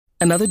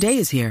Another day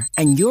is here,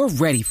 and you're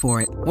ready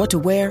for it. What to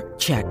wear?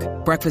 Check.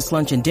 Breakfast,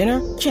 lunch, and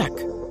dinner? Check.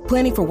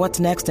 Planning for what's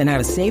next and how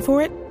to save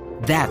for it?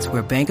 That's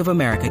where Bank of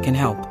America can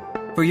help.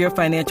 For your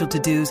financial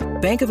to-dos,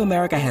 Bank of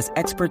America has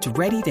experts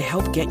ready to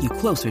help get you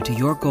closer to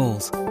your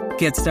goals.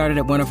 Get started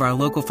at one of our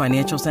local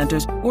financial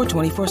centers or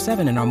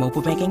 24/7 in our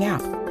mobile banking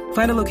app.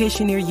 Find a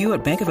location near you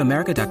at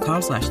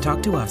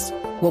bankofamerica.com/talktous.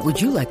 What would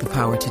you like the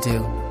power to do?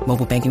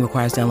 Mobile banking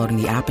requires downloading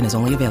the app and is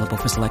only available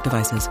for select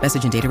devices.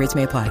 Message and data rates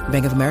may apply.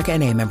 Bank of America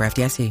N.A., member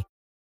FDIC.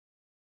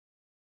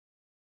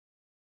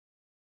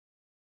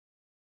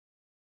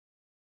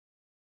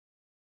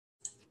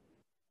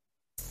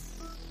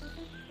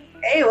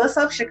 Hey, what's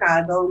up,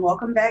 Chicago?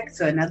 Welcome back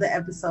to another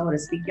episode of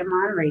Speak Your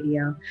Mind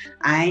Radio.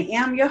 I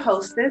am your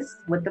hostess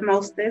with the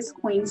mostest,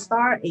 Queen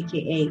Star,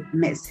 aka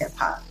Miss Hip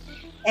Hop.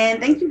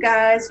 And thank you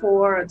guys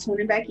for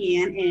tuning back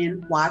in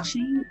and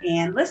watching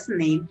and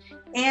listening.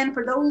 And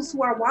for those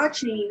who are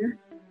watching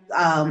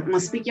on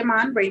Speak Your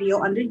Mind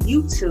Radio under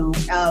YouTube,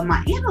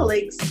 my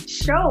analytics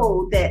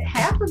show that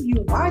half of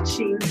you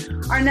watching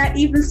are not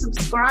even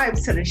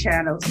subscribed to the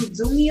channel. So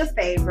do me a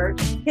favor,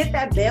 hit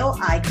that bell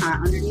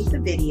icon underneath the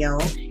video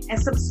and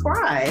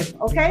subscribe,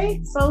 okay?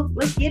 So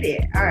let's get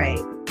it. All right.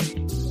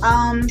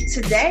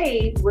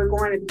 Today we're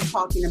going to be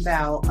talking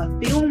about a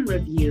film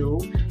review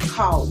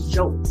called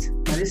Jolt.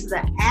 Now this is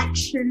an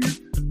action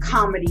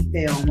comedy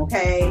film,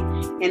 okay?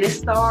 And it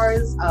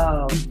stars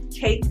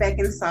Kate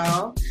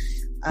Beckinsale,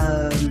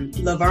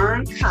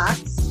 Laverne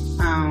Cox,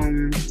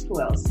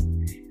 who else?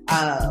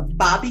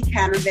 Bobby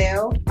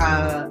Cannavale,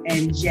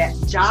 and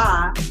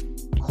Ja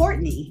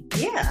Courtney.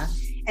 Yeah.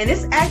 And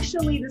this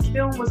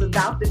film was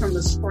adopted from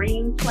the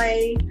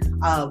screenplay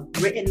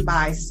written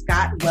by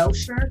Scott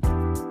Welcher.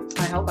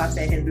 I hope I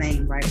said his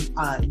name right.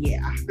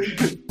 Yeah.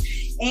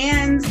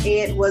 And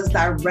it was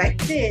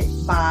directed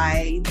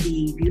by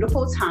the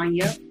beautiful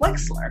Tanya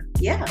Wexler.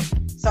 Yeah.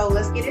 So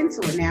let's get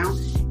into it now.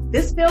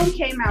 This film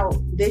came out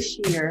this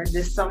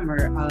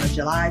summer,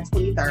 July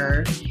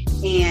 23rd,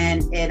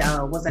 and it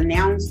was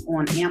announced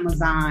on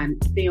Amazon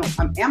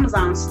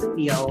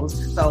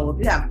Studios. So if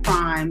you have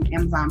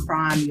Amazon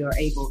Prime, you're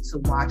able to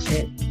watch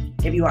it.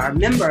 If you are a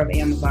member of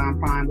Amazon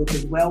Prime, which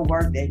is well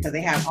worth it because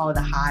they have all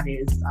the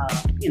hottest,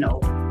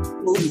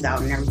 movies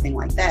out and everything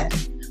like that.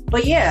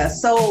 But yeah,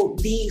 so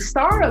the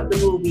star of the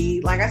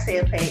movie, like I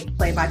said,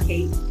 played by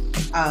Kate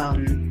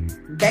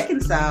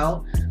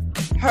Beckinsale.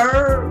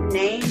 Her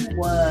name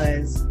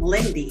was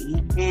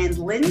Lindy, and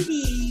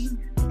Lindy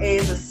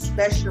is a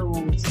special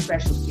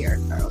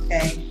character,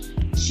 okay?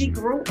 She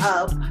grew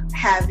up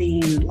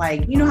having,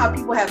 how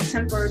people have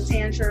temper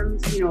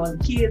tantrums, as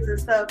kids and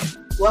stuff?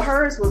 Well,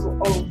 hers was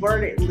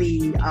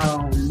overtly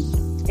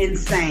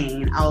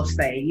insane, I'll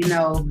say,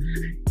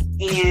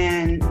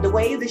 And the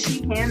way that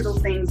she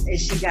handled things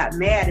as she got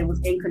mad, it was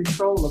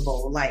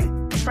uncontrollable, like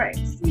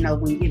tricks.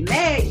 When you get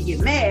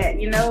mad,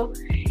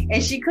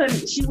 And she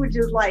would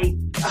just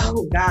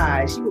oh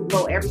God, she would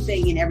blow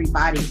everything and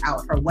everybody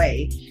out her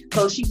way.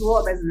 So she grew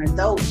up as an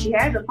adult. She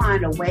had to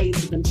find a way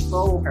to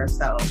control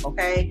herself,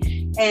 okay?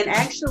 And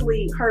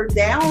actually her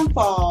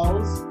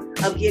downfalls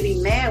of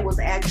getting mad was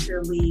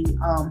actually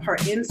her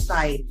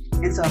insight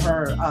into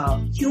her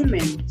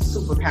human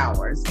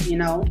superpowers,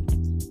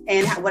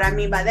 And what I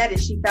mean by that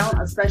is she found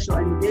a special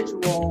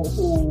individual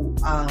who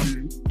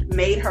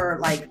made her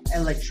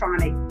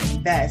electronic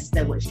vest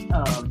that would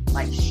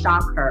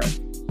shock her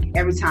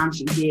every time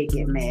she did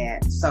get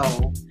mad. So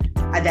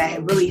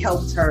that really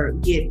helped her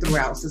get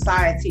throughout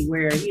society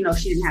where, she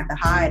didn't have to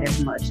hide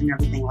as much and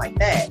everything like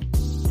that.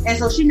 And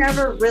so she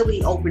never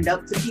really opened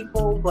up to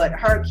people, but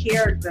her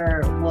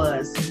character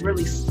was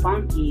really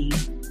spunky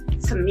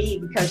to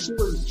me because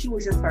she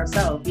was just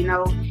herself,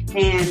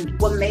 and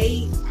what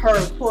made her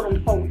quote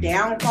unquote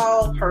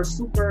downfall, her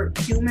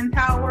superhuman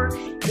power,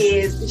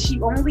 is she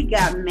only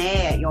got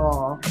mad,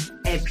 y'all,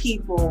 at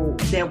people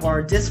that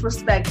were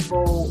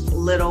disrespectful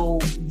little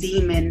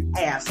demon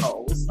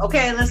assholes.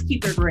 Okay, let's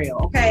keep it real.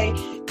 Okay,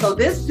 so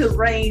this could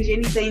range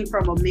anything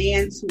from a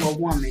man to a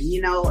woman.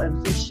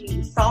 If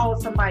she saw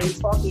somebody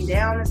talking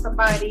down to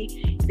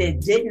somebody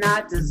that did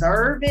not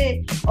deserve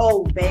it,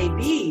 oh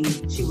baby,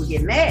 she would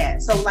get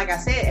mad. So like I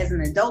said, as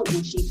an adult,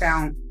 when she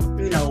found,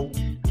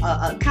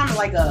 kind of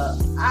like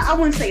I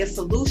wouldn't say a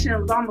solution, it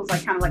was almost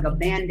kind of like a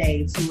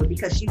Band-Aid to it,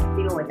 because she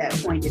still at that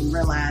point didn't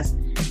realize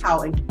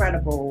how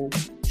incredible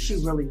she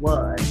really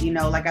was.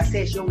 Like I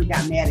said, she only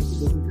got mad at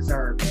people who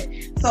deserved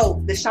it.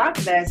 So the shock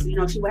vest, she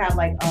would have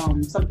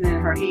something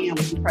in her hand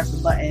when she pressed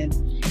the button,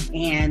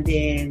 and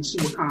then she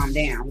would calm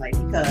down,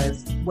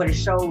 because what it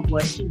showed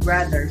was she'd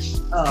rather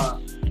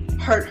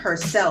hurt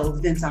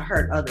herself than to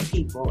hurt other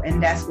people,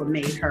 and that's what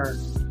made her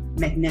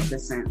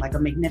magnificent, like a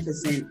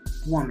magnificent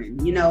woman,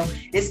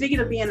 And speaking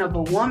of being of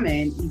a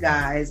woman, you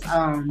guys,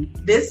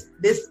 this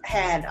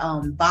had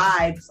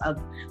vibes of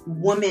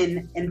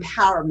woman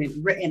empowerment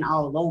written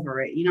all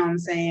over it. You know what I'm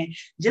saying?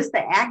 Just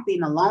the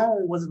acting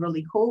alone was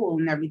really cool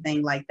and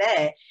everything like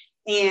that.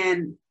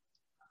 And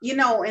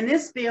in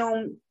this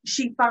film,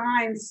 she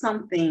finds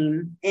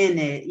something in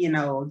it,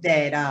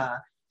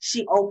 that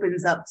she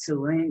opens up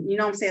to. And you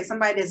know what I'm saying?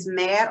 Somebody that's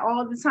mad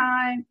all the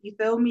time, you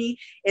feel me,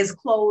 is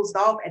closed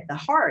off at the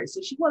heart.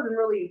 So she wasn't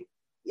really,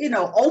 you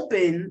know,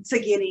 open to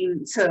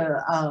getting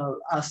to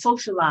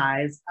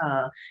socialize,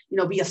 you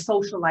know, be a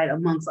socialite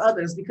amongst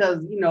others.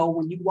 Because, you know,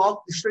 when you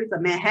walk the streets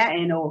of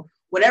Manhattan or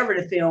whatever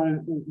the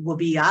film will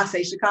be, I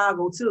say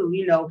Chicago too,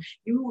 you know,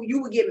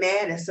 you would get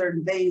mad at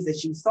certain things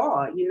that you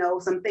saw. You know,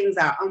 some things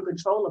are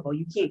uncontrollable.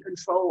 You can't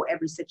control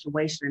every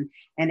situation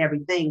and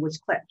everything, which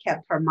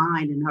kept her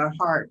mind and her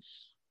heart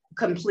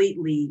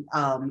completely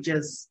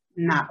just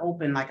not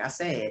open, like I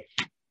said.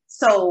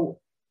 So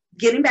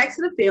getting back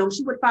to the film,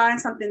 she would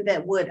find something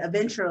that would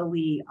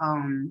eventually,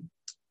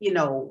 you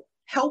know,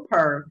 help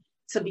her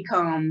to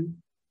become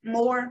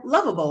more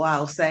lovable,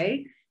 I'll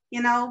say,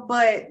 you know.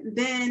 But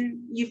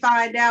then you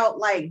find out,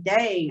 like,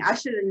 dang, I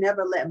should have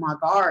never let my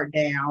guard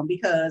down,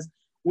 because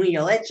when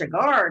you let your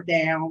guard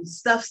down,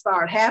 stuff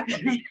start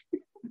happening.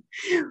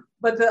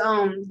 But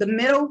the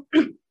middle,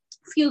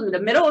 excuse me,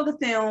 the middle of the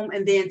film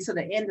and then to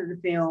the end of the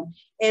film,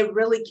 it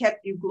really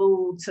kept you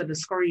glued to the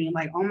screen.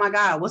 Like, oh my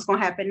God, what's going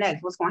to happen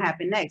next? What's going to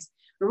happen next?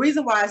 The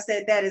reason why I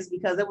said that is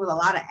because there was a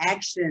lot of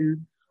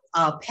action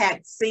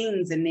packed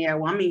scenes in there.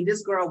 Well, I mean,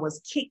 this girl was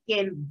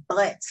kicking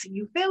butt.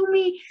 You feel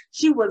me?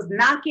 She was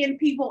knocking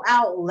people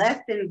out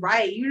left and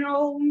right, you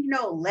know,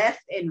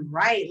 left and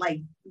right, like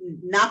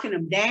knocking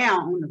them down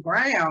on the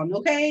ground.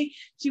 Okay.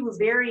 She was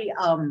very,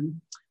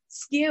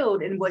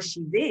 skilled in what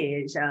she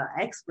did,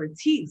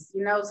 expertise,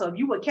 you know. So if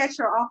you would catch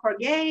her off her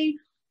game,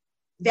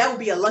 that would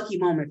be a lucky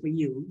moment for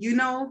you, you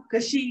know,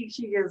 because she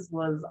just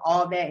was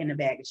all that in a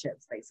bag of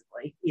chips,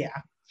 basically. Yeah.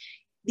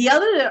 The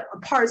other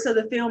parts of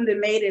the film that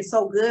made it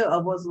so good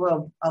was,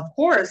 well, of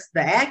course,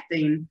 the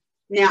acting.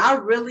 Now, I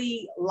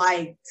really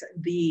liked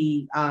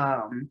the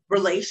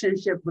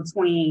relationship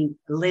between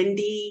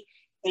Lindy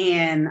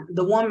and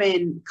the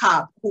woman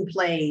cop who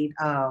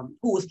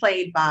was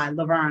played by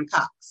Laverne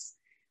Cox.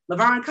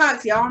 Laverne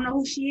Cox, y'all know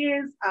who she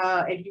is.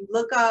 If you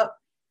look up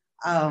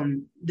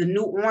The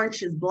New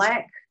Orange is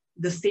Black,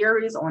 the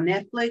series on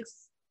Netflix,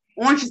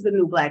 Orange is the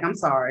New Black, I'm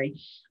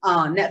sorry,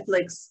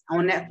 Netflix,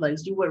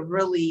 you would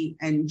really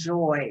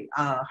enjoy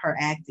her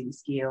acting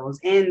skills.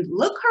 And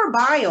look her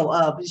bio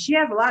up. She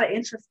has a lot of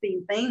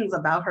interesting things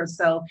about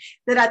herself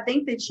that I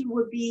think that you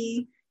would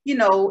be, you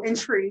know,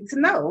 intrigued to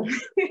know.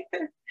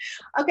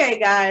 Okay,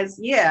 guys.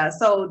 Yeah.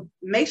 So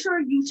make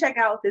sure you check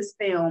out this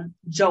film,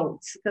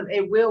 Jolt, because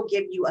it will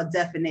give you a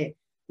definite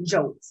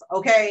jolt.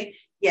 Okay.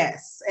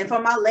 Yes. And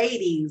for my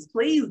ladies,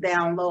 please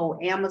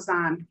download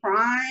Amazon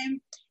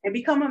Prime and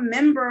become a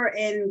member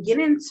and get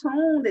in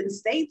tuned and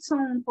stay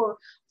tuned for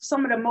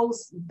some of the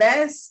most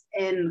best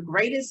and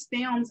greatest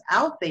films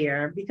out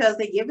there, because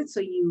they give it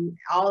to you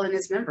all in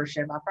this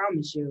membership. I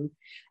promise you.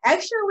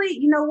 Actually,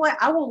 you know what?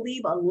 I will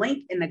leave a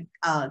link in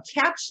the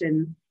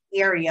caption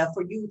area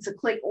for you to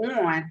click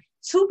on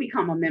to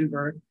become a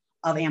member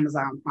of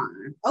Amazon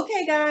Prime.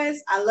 Okay,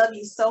 guys, I love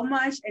you so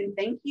much. And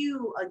thank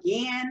you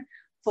again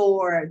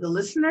for the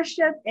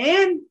listenership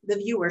and the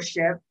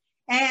viewership.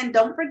 And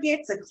don't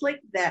forget to click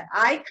that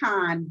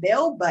icon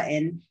bell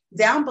button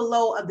down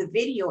below of the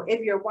video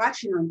if you're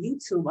watching on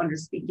YouTube under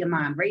Speak Your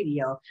Mind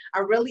Radio.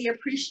 I really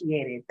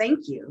appreciate it.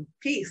 Thank you.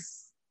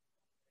 Peace.